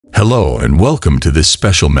Hello and welcome to this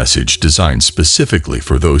special message designed specifically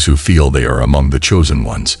for those who feel they are among the chosen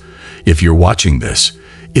ones. If you're watching this,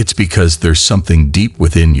 it's because there's something deep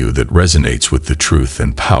within you that resonates with the truth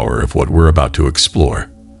and power of what we're about to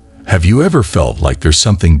explore. Have you ever felt like there's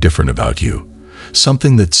something different about you?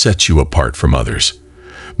 Something that sets you apart from others?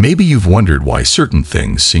 Maybe you've wondered why certain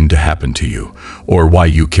things seem to happen to you, or why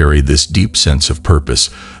you carry this deep sense of purpose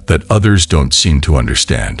that others don't seem to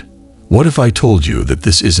understand. What if I told you that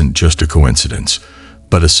this isn't just a coincidence,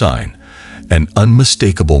 but a sign, an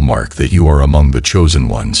unmistakable mark that you are among the chosen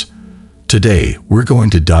ones? Today, we're going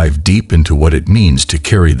to dive deep into what it means to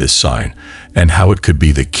carry this sign and how it could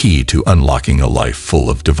be the key to unlocking a life full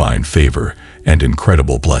of divine favor and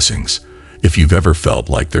incredible blessings. If you've ever felt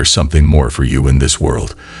like there's something more for you in this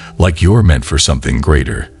world, like you're meant for something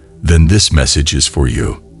greater, then this message is for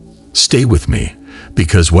you. Stay with me,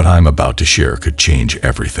 because what I'm about to share could change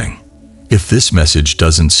everything. If this message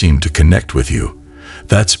doesn't seem to connect with you,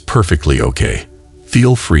 that's perfectly okay.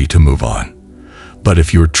 Feel free to move on. But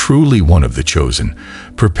if you're truly one of the chosen,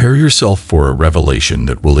 prepare yourself for a revelation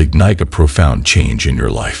that will ignite a profound change in your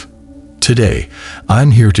life. Today,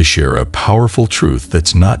 I'm here to share a powerful truth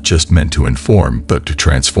that's not just meant to inform, but to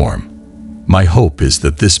transform. My hope is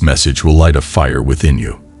that this message will light a fire within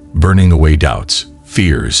you, burning away doubts,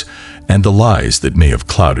 fears, and the lies that may have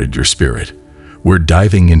clouded your spirit. We're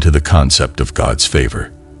diving into the concept of God's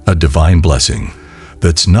favor, a divine blessing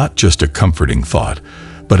that's not just a comforting thought,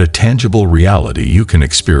 but a tangible reality you can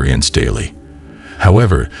experience daily.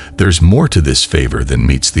 However, there's more to this favor than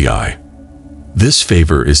meets the eye. This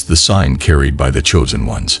favor is the sign carried by the chosen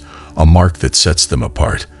ones, a mark that sets them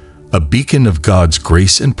apart, a beacon of God's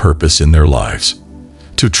grace and purpose in their lives.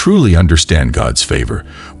 To truly understand God's favor,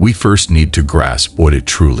 we first need to grasp what it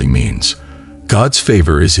truly means. God's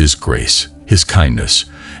favor is His grace, His kindness,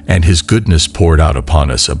 and His goodness poured out upon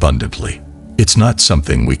us abundantly. It's not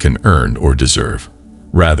something we can earn or deserve.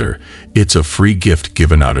 Rather, it's a free gift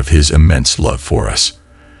given out of His immense love for us.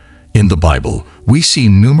 In the Bible, we see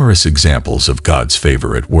numerous examples of God's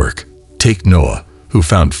favor at work. Take Noah, who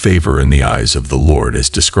found favor in the eyes of the Lord as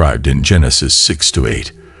described in Genesis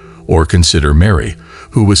 6-8. Or consider Mary,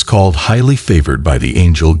 who was called highly favored by the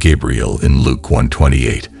angel Gabriel in Luke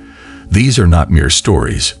 1:28. These are not mere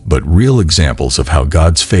stories, but real examples of how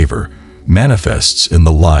God's favor manifests in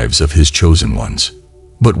the lives of His chosen ones.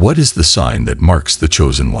 But what is the sign that marks the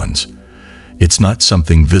chosen ones? It's not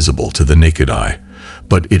something visible to the naked eye,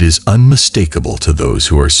 but it is unmistakable to those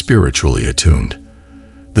who are spiritually attuned.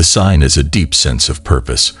 The sign is a deep sense of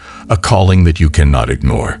purpose, a calling that you cannot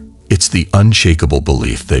ignore. It's the unshakable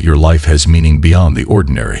belief that your life has meaning beyond the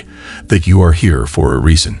ordinary, that you are here for a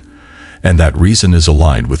reason, and that reason is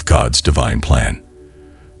aligned with God's divine plan.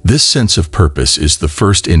 This sense of purpose is the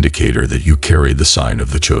first indicator that you carry the sign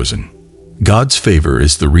of the chosen. God's favor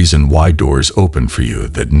is the reason why doors open for you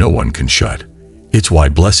that no one can shut. It's why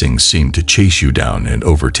blessings seem to chase you down and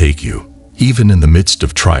overtake you. Even in the midst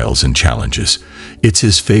of trials and challenges, it's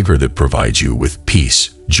His favor that provides you with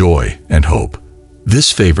peace, joy, and hope.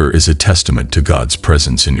 This favor is a testament to God's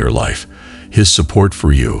presence in your life, His support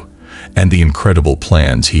for you, and the incredible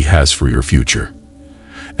plans He has for your future.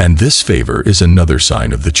 And this favor is another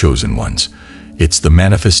sign of the chosen ones. It's the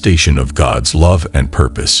manifestation of God's love and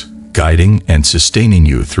purpose, guiding and sustaining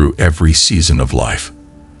you through every season of life.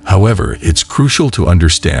 However, it's crucial to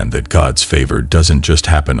understand that God's favor doesn't just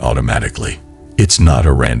happen automatically. It's not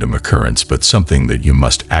a random occurrence, but something that you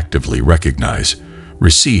must actively recognize,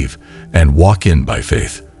 receive, and walk in by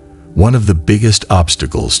faith. One of the biggest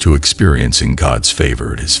obstacles to experiencing God's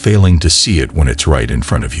favor is failing to see it when it's right in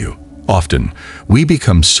front of you. Often, we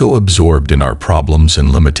become so absorbed in our problems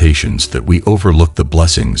and limitations that we overlook the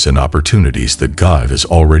blessings and opportunities that God has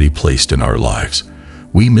already placed in our lives.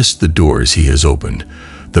 We miss the doors He has opened,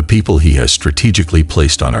 the people He has strategically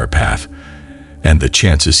placed on our path, and the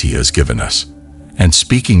chances He has given us. And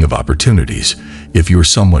speaking of opportunities, if you're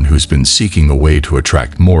someone who's been seeking a way to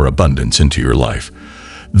attract more abundance into your life,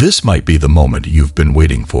 this might be the moment you've been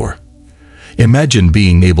waiting for. Imagine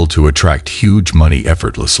being able to attract huge money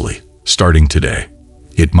effortlessly, starting today.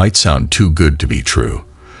 It might sound too good to be true,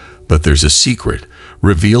 but there's a secret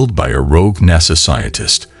revealed by a rogue NASA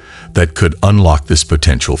scientist that could unlock this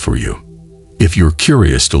potential for you. If you're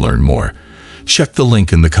curious to learn more, check the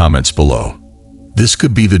link in the comments below. This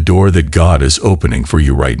could be the door that God is opening for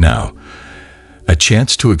you right now, a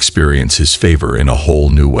chance to experience His favor in a whole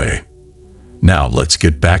new way. Now let's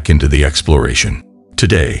get back into the exploration.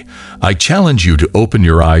 Today, I challenge you to open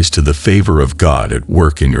your eyes to the favor of God at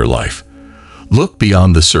work in your life. Look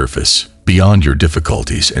beyond the surface, beyond your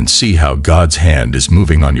difficulties, and see how God's hand is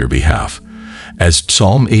moving on your behalf. As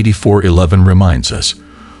Psalm 84:11 reminds us,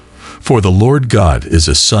 "For the Lord God is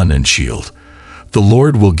a sun and shield. The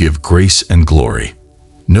Lord will give grace and glory.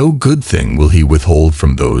 No good thing will he withhold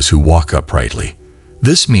from those who walk uprightly."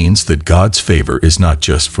 This means that God's favor is not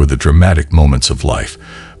just for the dramatic moments of life,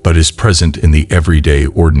 but is present in the everyday,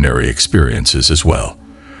 ordinary experiences as well.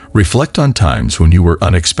 Reflect on times when you were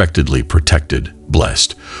unexpectedly protected,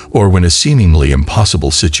 blessed, or when a seemingly impossible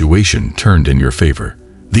situation turned in your favor.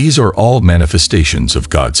 These are all manifestations of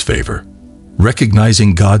God's favor.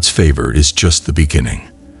 Recognizing God's favor is just the beginning.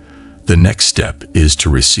 The next step is to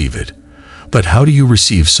receive it. But how do you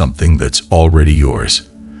receive something that's already yours?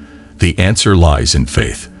 The answer lies in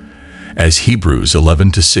faith. As Hebrews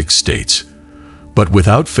 11:6 states, "But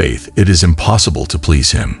without faith it is impossible to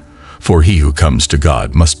please him. For he who comes to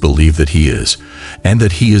God must believe that he is, and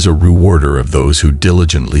that he is a rewarder of those who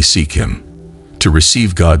diligently seek him." To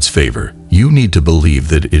receive God's favor, you need to believe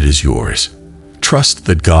that it is yours. Trust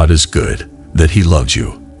that God is good, that he loves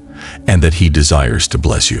you, and that he desires to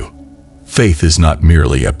bless you. Faith is not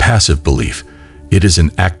merely a passive belief, it is an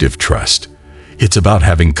active trust. It's about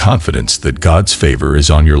having confidence that God's favor is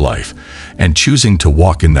on your life and choosing to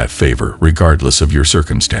walk in that favor regardless of your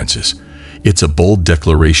circumstances. It's a bold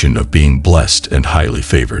declaration of being blessed and highly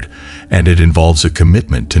favored, and it involves a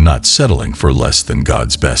commitment to not settling for less than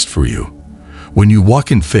God's best for you. When you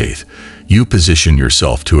walk in faith, you position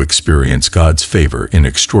yourself to experience God's favor in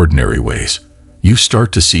extraordinary ways. You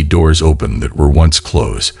start to see doors open that were once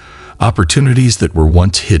closed, opportunities that were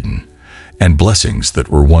once hidden, and blessings that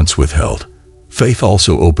were once withheld. Faith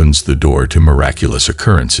also opens the door to miraculous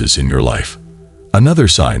occurrences in your life. Another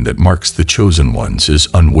sign that marks the chosen ones is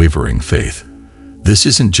unwavering faith. This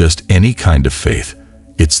isn't just any kind of faith.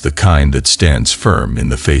 It's the kind that stands firm in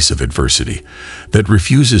the face of adversity, that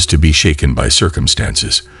refuses to be shaken by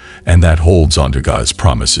circumstances, and that holds on to God's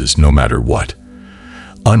promises no matter what.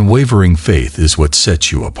 Unwavering faith is what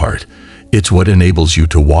sets you apart. It's what enables you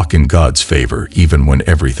to walk in God's favor even when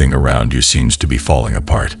everything around you seems to be falling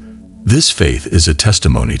apart. This faith is a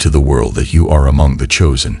testimony to the world that you are among the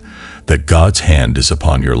chosen, that God's hand is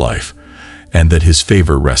upon your life, and that his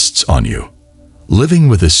favor rests on you. Living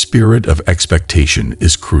with a spirit of expectation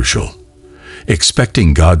is crucial.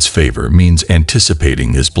 Expecting God's favor means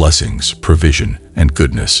anticipating his blessings, provision, and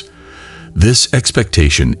goodness. This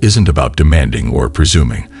expectation isn't about demanding or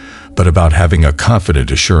presuming, but about having a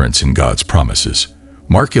confident assurance in God's promises.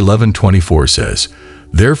 Mark 11:24 says,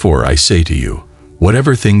 "Therefore I say to you,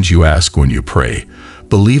 whatever things you ask when you pray,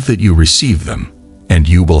 believe that you receive them, and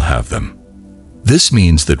you will have them." This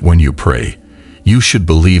means that when you pray, you should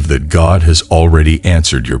believe that God has already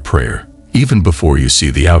answered your prayer, even before you see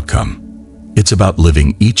the outcome. It's about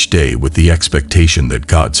living each day with the expectation that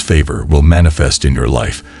God's favor will manifest in your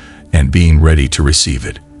life, and being ready to receive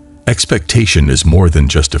it. Expectation is more than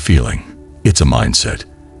just a feeling. It's a mindset.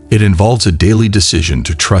 It involves a daily decision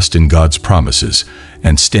to trust in God's promises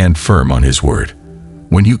and stand firm on his word.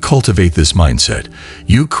 When you cultivate this mindset,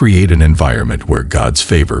 you create an environment where God's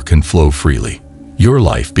favor can flow freely. Your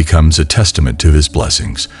life becomes a testament to his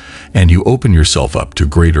blessings, and you open yourself up to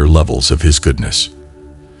greater levels of his goodness.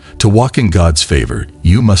 To walk in God's favor,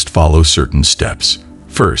 you must follow certain steps.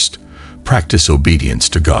 First, practice obedience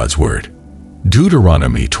to God's word.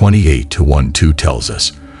 Deuteronomy 28:1-2 tells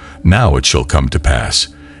us, "Now it shall come to pass,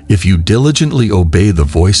 if you diligently obey the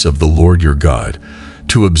voice of the Lord your God,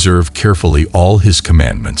 to observe carefully all his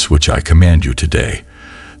commandments which I command you today,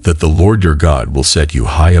 that the Lord your God will set you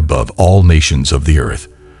high above all nations of the earth,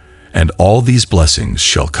 and all these blessings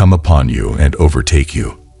shall come upon you and overtake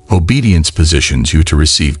you." Obedience positions you to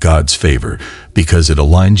receive God's favor because it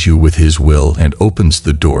aligns you with his will and opens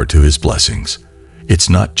the door to his blessings. It's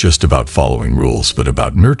not just about following rules, but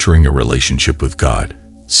about nurturing a relationship with God,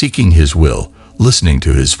 seeking his will, listening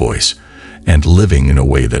to his voice, and living in a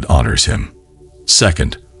way that honors him.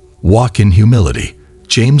 Second, walk in humility.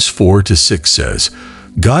 James 4:6 says,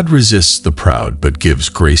 "God resists the proud but gives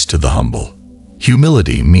grace to the humble."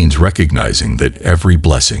 Humility means recognizing that every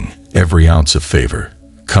blessing, every ounce of favor,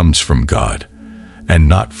 comes from God, and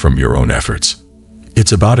not from your own efforts.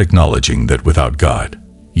 It's about acknowledging that without God,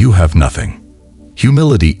 you have nothing.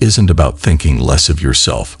 Humility isn't about thinking less of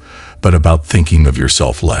yourself, but about thinking of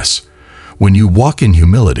yourself less. When you walk in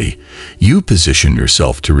humility, you position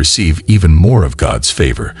yourself to receive even more of God's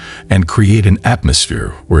favor and create an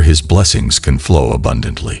atmosphere where his blessings can flow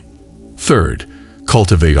abundantly. Third,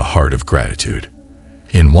 cultivate a heart of gratitude.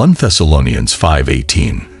 In 1 Thessalonians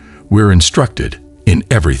 5:18, we're instructed, "In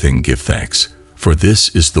everything give thanks, for this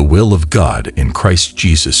is the will of God in Christ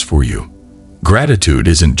Jesus for you." Gratitude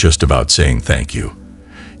isn't just about saying thank you.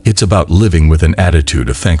 It's about living with an attitude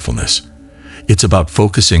of thankfulness. It's about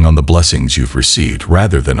focusing on the blessings you've received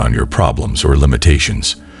rather than on your problems or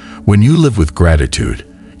limitations. When you live with gratitude,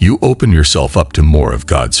 you open yourself up to more of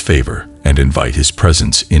God's favor and invite His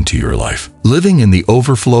presence into your life. Living in the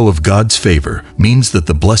overflow of God's favor means that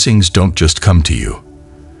the blessings don't just come to you.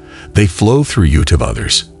 They flow through you to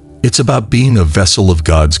others. It's about being a vessel of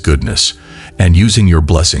God's goodness and using your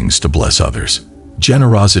blessings to bless others.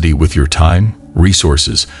 Generosity with your time,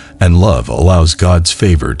 resources, and love allows God's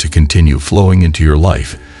favor to continue flowing into your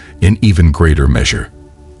life in even greater measure.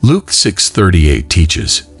 Luke 6:38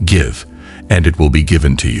 teaches, "Give, and it will be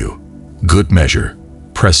given to you. Good measure,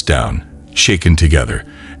 pressed down, shaken together,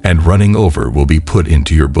 and running over will be put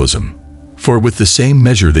into your bosom. For with the same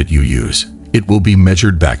measure that you use, it will be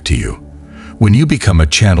measured back to you." When you become a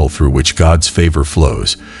channel through which God's favor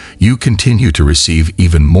flows, you continue to receive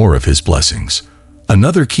even more of His blessings.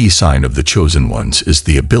 Another key sign of the chosen ones is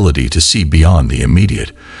the ability to see beyond the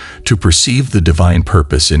immediate, to perceive the divine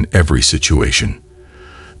purpose in every situation.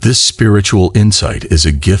 This spiritual insight is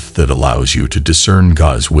a gift that allows you to discern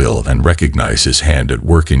God's will and recognize His hand at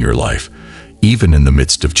work in your life, even in the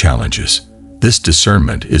midst of challenges. This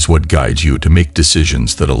discernment is what guides you to make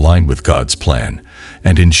decisions that align with God's plan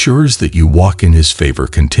and ensures that you walk in His favor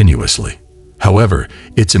continuously. However,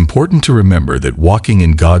 it's important to remember that walking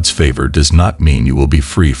in God's favor does not mean you will be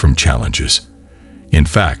free from challenges. In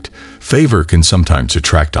fact, favor can sometimes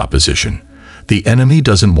attract opposition. The enemy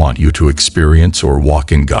doesn't want you to experience or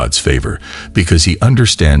walk in God's favor because he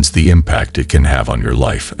understands the impact it can have on your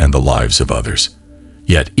life and the lives of others.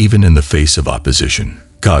 Yet, even in the face of opposition,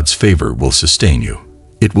 God's favor will sustain you.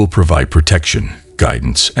 It will provide protection,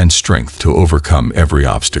 guidance, and strength to overcome every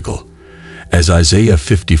obstacle. As Isaiah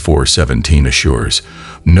 54:17 assures,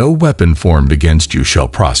 "No weapon formed against you shall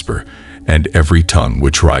prosper, and every tongue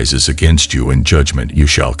which rises against you in judgment you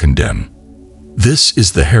shall condemn." This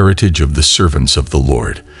is the heritage of the servants of the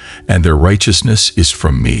Lord, and their righteousness is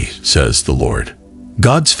from me, says the Lord.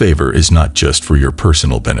 God's favor is not just for your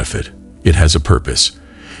personal benefit. It has a purpose.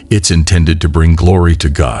 It's intended to bring glory to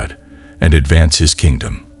God and advance His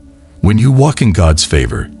kingdom. When you walk in God's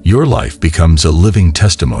favor, your life becomes a living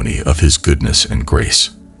testimony of His goodness and grace.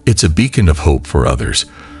 It's a beacon of hope for others,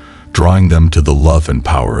 drawing them to the love and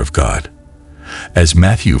power of God. As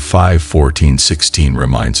Matthew 5:14-16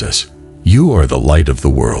 reminds us, "You are the light of the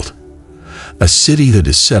world. A city that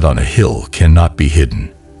is set on a hill cannot be hidden,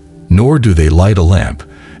 nor do they light a lamp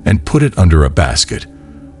and put it under a basket,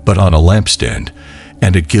 but on a lampstand,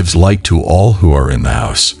 and it gives light to all who are in the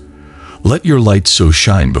house. Let your light so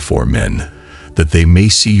shine before men, that they may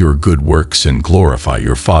see your good works and glorify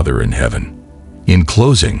your Father in heaven." In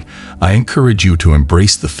closing, I encourage you to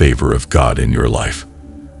embrace the favor of God in your life.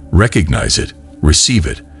 Recognize it, receive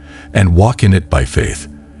it, and walk in it by faith.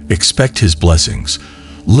 Expect His blessings,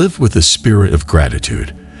 live with a spirit of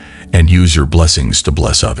gratitude, and use your blessings to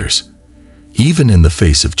bless others. Even in the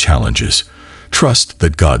face of challenges, trust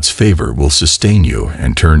that God's favor will sustain you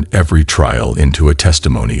and turn every trial into a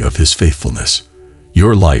testimony of His faithfulness.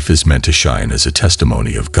 Your life is meant to shine as a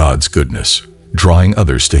testimony of God's goodness, drawing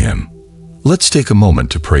others to Him. Let's take a moment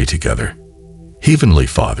to pray together. Heavenly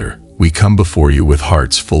Father, we come before you with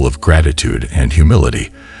hearts full of gratitude and humility,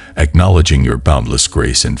 acknowledging your boundless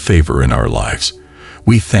grace and favor in our lives.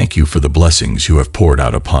 We thank you for the blessings you have poured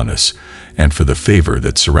out upon us and for the favor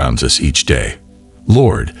that surrounds us each day.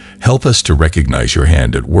 Lord, help us to recognize your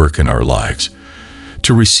hand at work in our lives,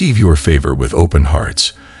 to receive your favor with open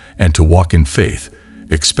hearts, and to walk in faith,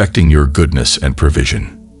 expecting your goodness and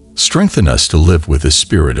provision. Strengthen us to live with a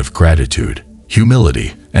spirit of gratitude,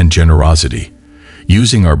 humility, and generosity,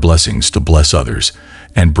 using our blessings to bless others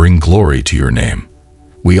and bring glory to your name.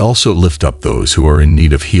 We also lift up those who are in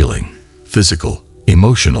need of healing, physical,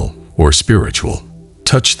 emotional, or spiritual.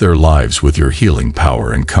 Touch their lives with your healing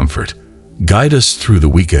power and comfort. Guide us through the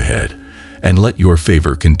week ahead, and let your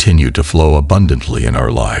favor continue to flow abundantly in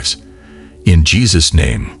our lives. In Jesus'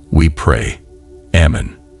 name, we pray.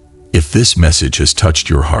 Amen. If this message has touched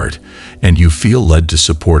your heart, and you feel led to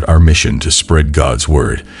support our mission to spread God's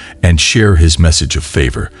word and share His message of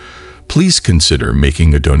favor, please consider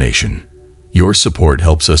making a donation. Your support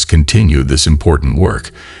helps us continue this important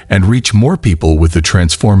work and reach more people with the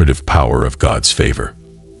transformative power of God's favor.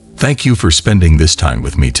 Thank you for spending this time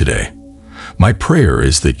with me today. My prayer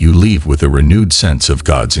is that you leave with a renewed sense of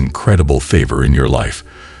God's incredible favor in your life,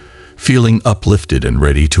 feeling uplifted and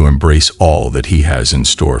ready to embrace all that He has in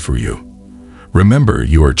store for you. Remember,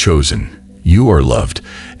 you are chosen, you are loved,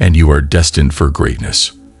 and you are destined for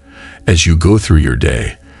greatness. As you go through your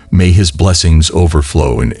day, may His blessings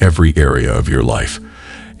overflow in every area of your life,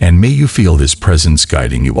 and may you feel His presence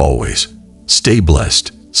guiding you always. Stay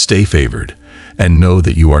blessed, stay favored, and know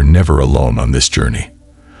that you are never alone on this journey.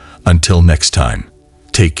 Until next time,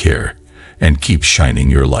 take care and keep shining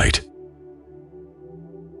your light.